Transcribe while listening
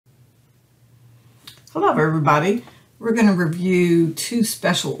Hello everybody. We're going to review two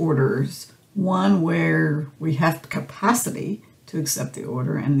special orders. One where we have capacity to accept the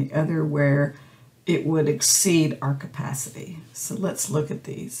order and the other where it would exceed our capacity. So let's look at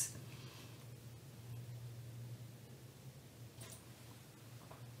these.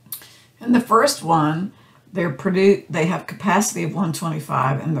 In the first one, they have capacity of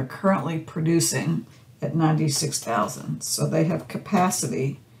 125 and they're currently producing at 96,000. So they have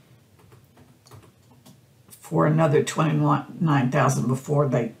capacity for another 29,000 before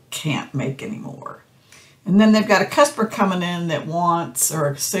they can't make any more. And then they've got a customer coming in that wants, or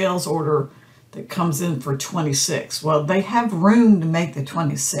a sales order that comes in for 26. Well, they have room to make the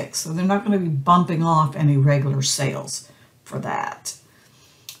 26, so they're not going to be bumping off any regular sales for that.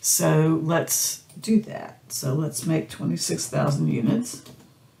 So let's do that. So let's make 26,000 units.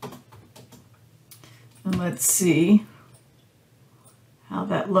 And let's see how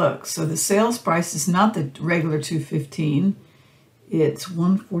that looks. So the sales price is not the regular 215, it's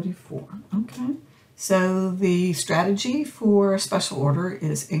 144. Okay. So the strategy for a special order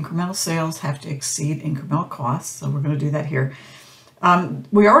is incremental sales have to exceed incremental costs. So we're going to do that here.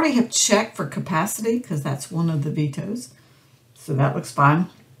 We already have checked for capacity because that's one of the vetoes. So that looks fine.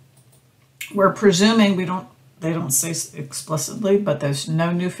 We're presuming they don't say explicitly, but there's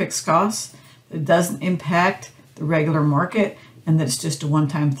no new fixed costs. It doesn't impact the regular market, and that it's just a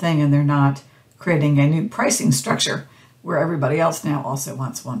one-time thing, and they're not creating a new pricing structure where everybody else now also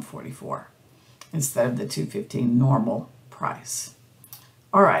wants 144 instead of the 215 normal price.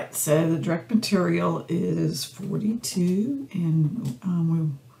 All right, so the direct material is 42, and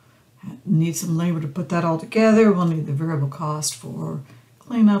we need some labor to put that all together. We'll need the variable cost for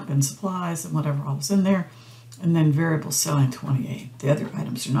cleanup and supplies and whatever else in there, and then variable selling 28. The other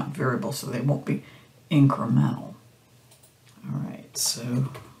items are not variable, so they won't be incremental. All right,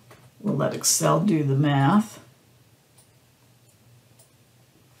 so we'll let Excel do the math.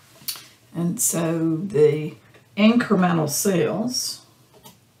 And so the incremental sales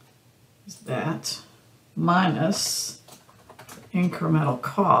is that minus the incremental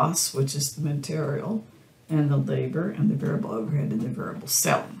costs, which is the material and the labor and the variable overhead and the variable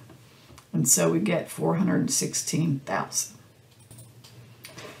selling. And so we get 416,000.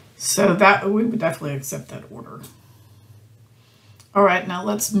 So that we would definitely accept that order. All right, now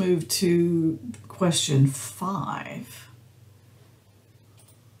let's move to question 5.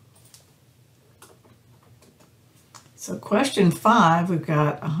 So question 5, we've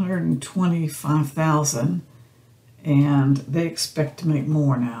got 125,000 and they expect to make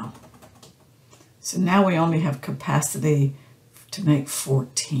more now. So now we only have capacity to make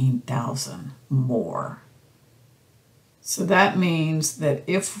 14,000 more. So that means that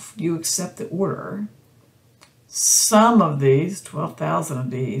if you accept the order, some of these, 12,000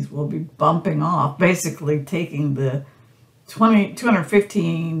 of these, will be bumping off, basically taking the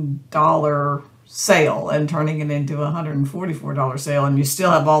 $215 sale and turning it into a $144 sale, and you still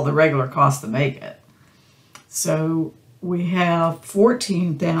have all the regular costs to make it. So we have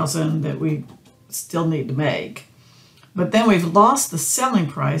 14,000 that we still need to make. But then we've lost the selling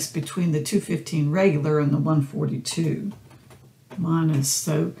price between the 215 regular and the 142 minus.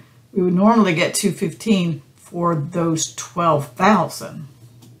 So we would normally get 215 for those 12,000.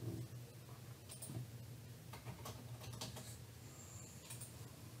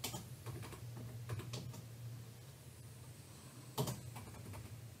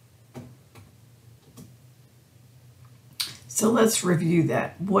 So let's review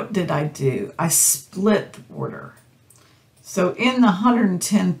that. What did I do? I split the order. So in the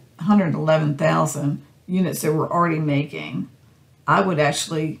 111,000 units that we're already making, I would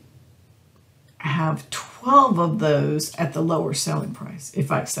actually have 12 of those at the lower selling price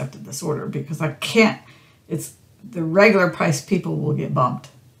if I accepted this order, because I can't, it's the regular price people will get bumped.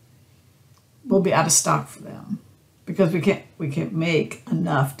 We'll be out of stock for them because we can't make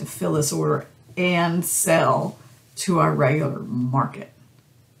enough to fill this order and sell to our regular market,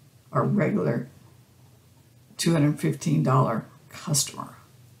 our regular $215 customer.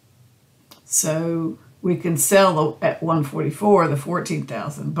 So we can sell at 144 the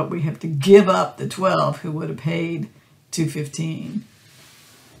 14,000, but we have to give up the 12 who would have paid 215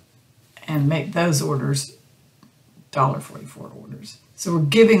 and make those orders $1.44 orders. So we're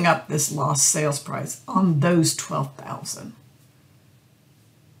giving up this lost sales price on those 12,000.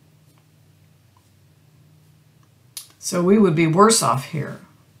 So we would be worse off here,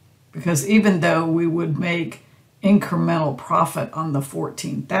 because even though we would make incremental profit on the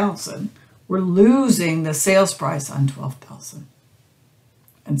 14,000, we're losing the sales price on 12,000.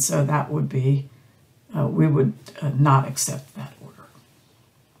 And so that would be, we would not accept that order.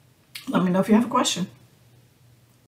 Let me know if you have a question.